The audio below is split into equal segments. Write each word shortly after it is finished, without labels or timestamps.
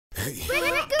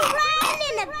Rakihya Raine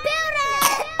in the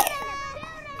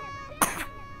building!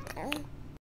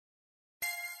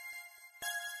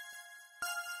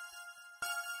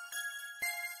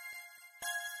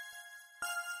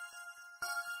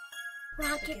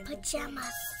 Rockin'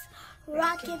 pajamas,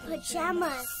 rockin'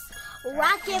 pajamas,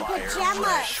 rockin'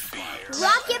 pajamas,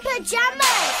 rockin'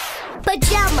 pajamas,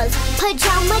 pajamas,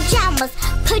 pajama jammers,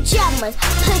 pajamas,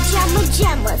 pajama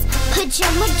jammers,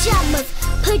 pajama jammers,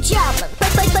 pajamas,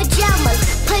 pajamas, pajama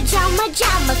jammers,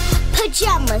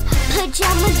 pajamas,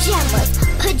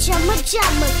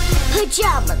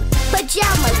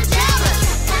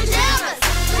 pajama jammers,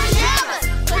 pajama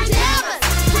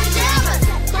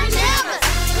jammers,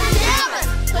 pajamas,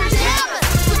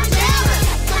 pajamas,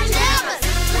 pajamas,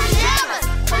 pajamas,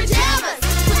 pajamas,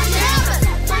 pajamas,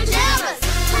 pajamas,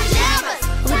 pajamas.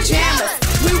 Pajamas,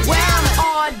 we wear them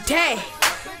all day,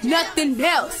 nothing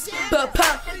else but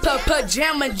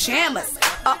pajama jammers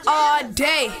all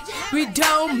day. We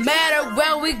don't matter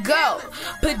where we go,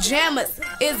 pajamas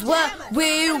is what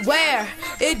we wear.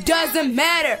 It doesn't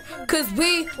matter, cause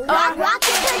we are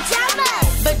rockin'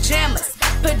 pajamas. Pajamas,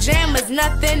 pajamas,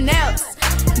 nothing else.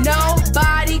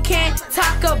 Nobody can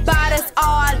talk about us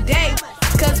all day,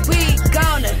 cause we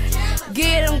gonna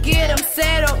get them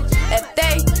settled. If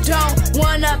they don't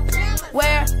wanna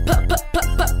wear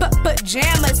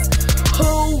pajamas,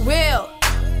 who will?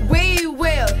 We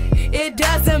will. It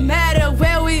doesn't matter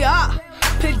where we are.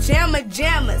 Pajama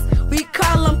jammers, we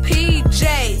call them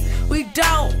PJs. We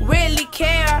don't really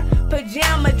care.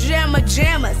 Pajama jammers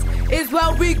is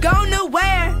what we gonna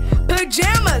wear.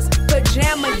 Pajamas,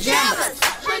 pajama jammers.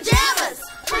 Pajamas,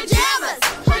 pajamas,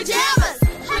 pajamas,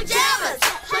 pajamas,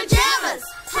 pajamas, pajamas,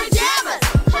 pajamas,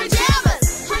 pajamas,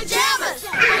 pajamas, pajamas,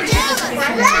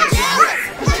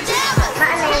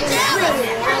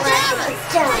 pajamas,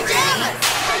 pajamas,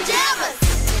 pajamas.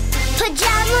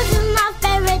 Pajamas is my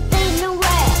favorite thing to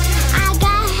wear. I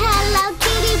got Hello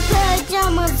Kitty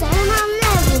pajamas and I'm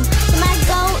living. When I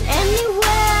go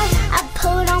anywhere, I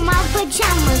put on my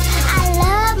pajamas. I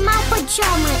love my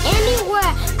pajamas. Anywhere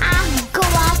I go,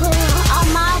 I put on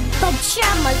my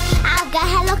pajamas. I got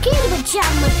Hello Kitty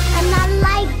pajamas and I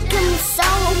like them so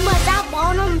much. I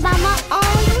bought them by my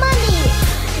own money.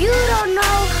 You don't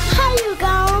know how you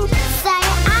gon' say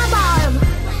I bought them.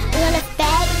 Well, it's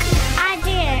fake, I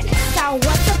did. So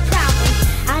what's the problem?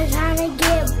 I'm trying to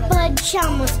get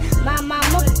pajamas. My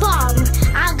mama bought them.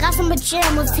 I got some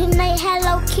pajamas and they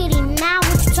Hello Kitty. Now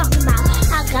what you talking about?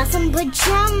 I got some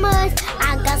pajamas.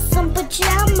 I got some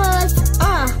pajamas.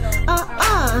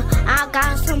 I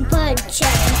got some pajamas.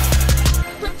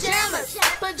 Pajamas,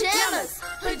 pajamas,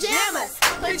 pajamas,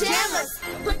 pajamas,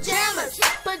 pajamas,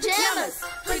 pajamas,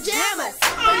 pajamas, pajamas,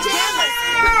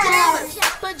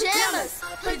 pajamas,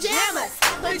 pajamas,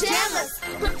 pajamas,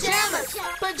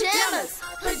 pajamas, pajamas,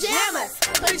 pajamas,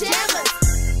 pajamas.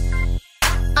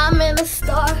 I'm in the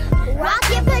store,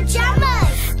 rockin'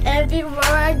 pajamas. Everywhere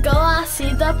I go, I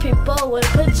see the people with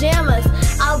pajamas.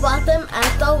 I bought them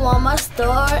at the Walmart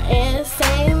store in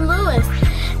St. Louis.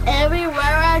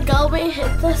 Everywhere I go, we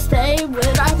hit the stage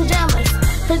with our pajamas.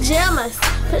 Pajamas,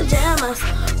 pajamas,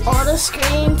 on the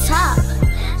screen top.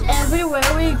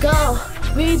 Everywhere we go,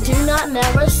 we do not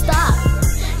never stop.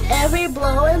 Every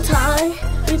blowing time,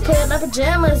 we put our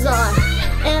pajamas on.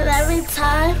 And every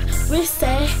time we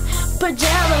say,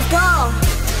 pajamas go.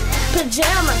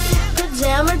 Pajamas,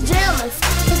 pajama jammers,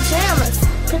 pajamas,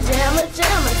 pajama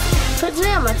jammers,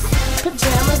 pajamas,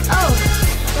 pajamas, oh.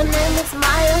 My name is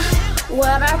Maya, with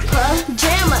our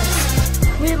pajamas.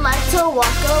 We like to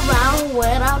walk around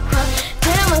with our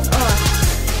pajamas on.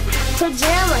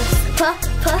 Pajamas,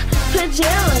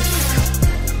 pajamas,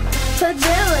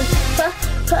 pajamas,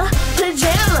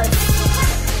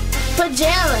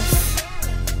 pajamas,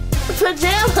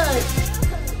 pajamas,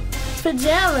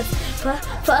 pajamas,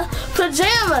 pajamas,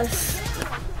 pajamas.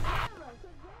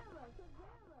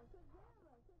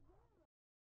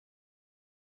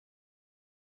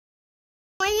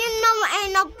 When you know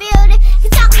ain't no